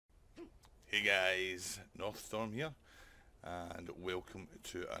Hey guys, Northstorm here, and welcome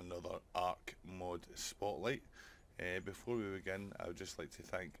to another Ark Mod Spotlight. Before we begin, I would just like to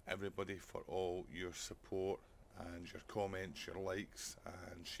thank everybody for all your support and your comments, your likes,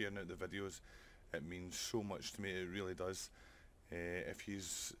 and sharing out the videos. It means so much to me, it really does. If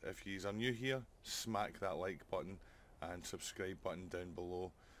yous are new here, smack that like button and subscribe button down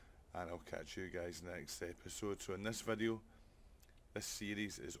below, and I'll catch you guys next episode. So in this video, this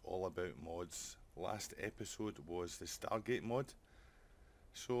series is all about mods. Last episode was the Stargate mod.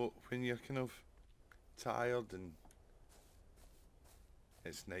 So when you're kind of tired and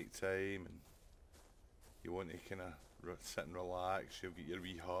it's night time and you want to kind of sit and relax, you'll get your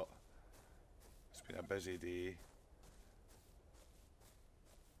wee hut. It's been a busy day.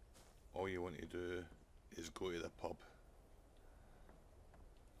 All you want to do is go to the pub.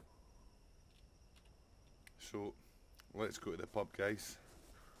 So let's go to the pub, guys.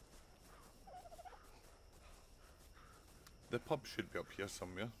 The pub should be up here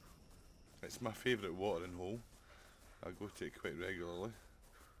somewhere. It's my favourite watering hole. I go to it quite regularly.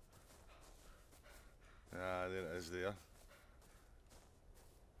 Ah, there it is there.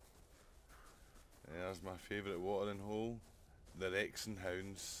 There's my favourite watering hole. The Rex and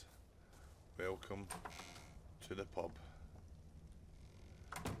Hounds. Welcome to the pub.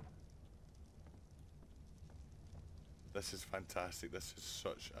 This is fantastic. This is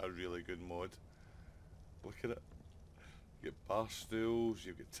such a really good mod. Look at it. You've got bar stools,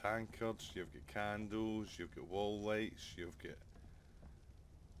 you've got tankards, you've got candles, you've got wall lights, you've got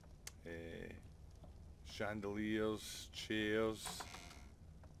chandeliers, chairs.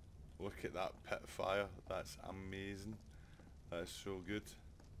 Look at that pit fire. That's amazing. That's so good.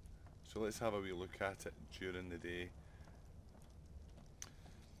 So let's have a wee look at it during the day.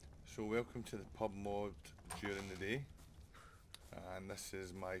 So welcome to the pub mod during the day. And this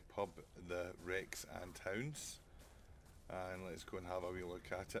is my pub, the Rex and Hounds. And let's go and have a wee look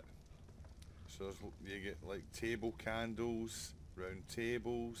at it. So you get like table candles, round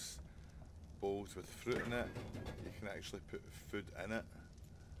tables, bowls with fruit in it. You can actually put food in it,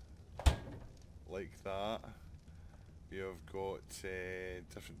 like that. You've got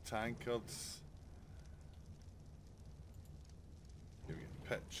different tankards. You've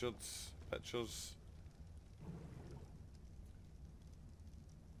got pictures.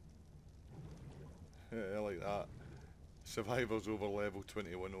 Yeah, like that. Survivors over level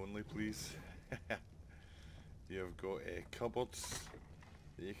 21 only, please. You've got cupboards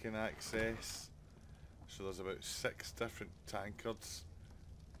that you can access. So there's about 6 different tankards.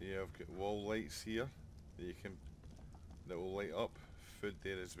 You've got wall lights here that will light up. Food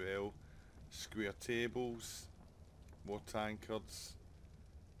there as well. Square tables, more tankards,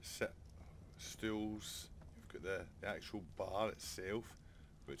 stools. You've got the actual bar itself,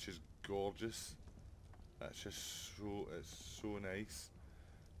 which is gorgeous. That's just it's so nice.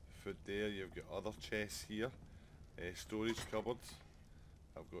 Food there. You've got other chests here, storage cupboards.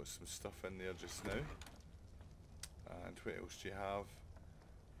 I've got some stuff in there just now. And what else do you have?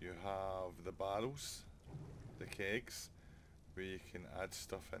 You have the barrels, the kegs, where you can add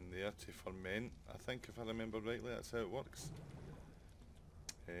stuff in there to ferment. I think, if I remember rightly, that's how it works.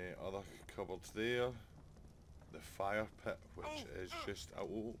 Other cupboards there. The fire pit, which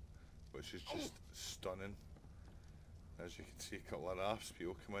is just stunning. As you can see, a couple of rafts.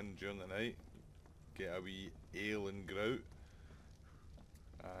 People come in during the night, get a wee ale and grout.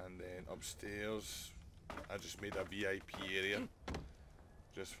 And then upstairs, I just made a VIP area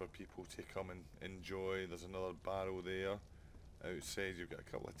just for people to come and enjoy. There's another barrel there. Outside you've got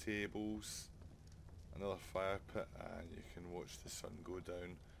a couple of tables, another fire pit, and you can watch the sun go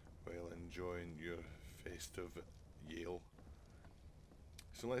down while enjoying your festive Yale.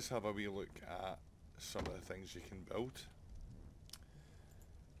 So let's have a wee look at some of the things you can build.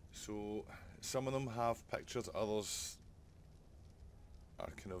 So some of them have pictures, others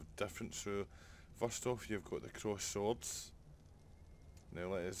are kind of different. So first off, you've got the cross swords.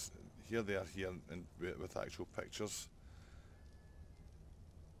 Now here they are here with actual pictures.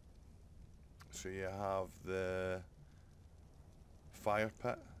 So you have the fire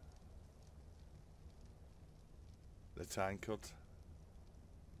pit, the tankard,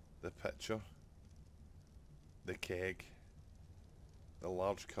 the pitcher, the keg, the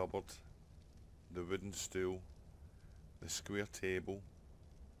large cupboard, the wooden stool, the square table,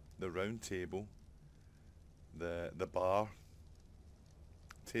 the round table, the bar,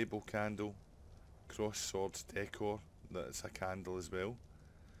 table candle, cross swords decor, that's a candle as well.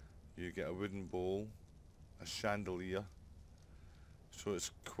 You get a wooden bowl, a chandelier. So it's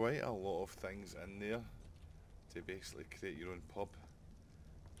quite a lot of things in there to basically create your own pub.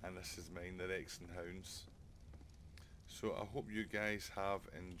 and this is mine, the Rex and Hounds. So I hope you guys have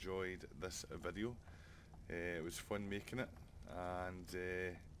enjoyed this video. It was fun making it,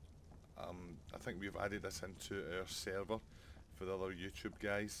 and I think we've added this into our server for the other YouTube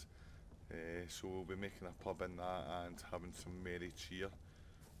guys. So we'll be making a pub in that and having some merry cheer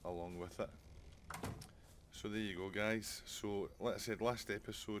along with it. So there you go guys. So like I said, last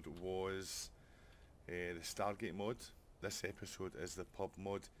episode was the Stargate mod. This episode is the pub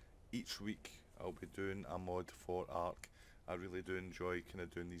mod. Each week I'll be doing a mod for Ark. I really do enjoy kind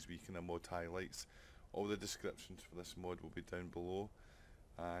of doing these weekend of mod highlights. All the descriptions for this mod will be down below,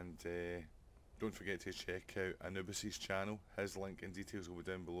 and don't forget to check out Anubis's channel. His link and details will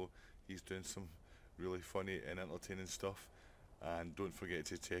be down below. He's doing some really funny and entertaining stuff. And don't forget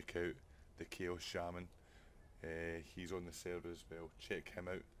to check out the Chaos Shaman. He's on the server as well. Check him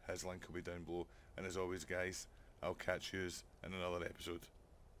out. His link will be down below. And as always guys, I'll catch yous in another episode.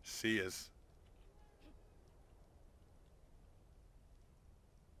 See yous.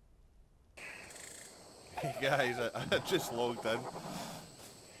 Hey guys, I just logged in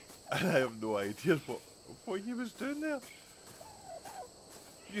and I have no idea what he was doing there.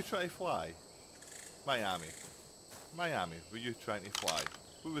 You try to fly? Miami, were you trying to fly?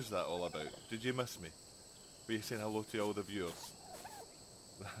 What was that all about? Did you miss me? Were you saying hello to all the viewers?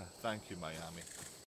 Thank you, Miami.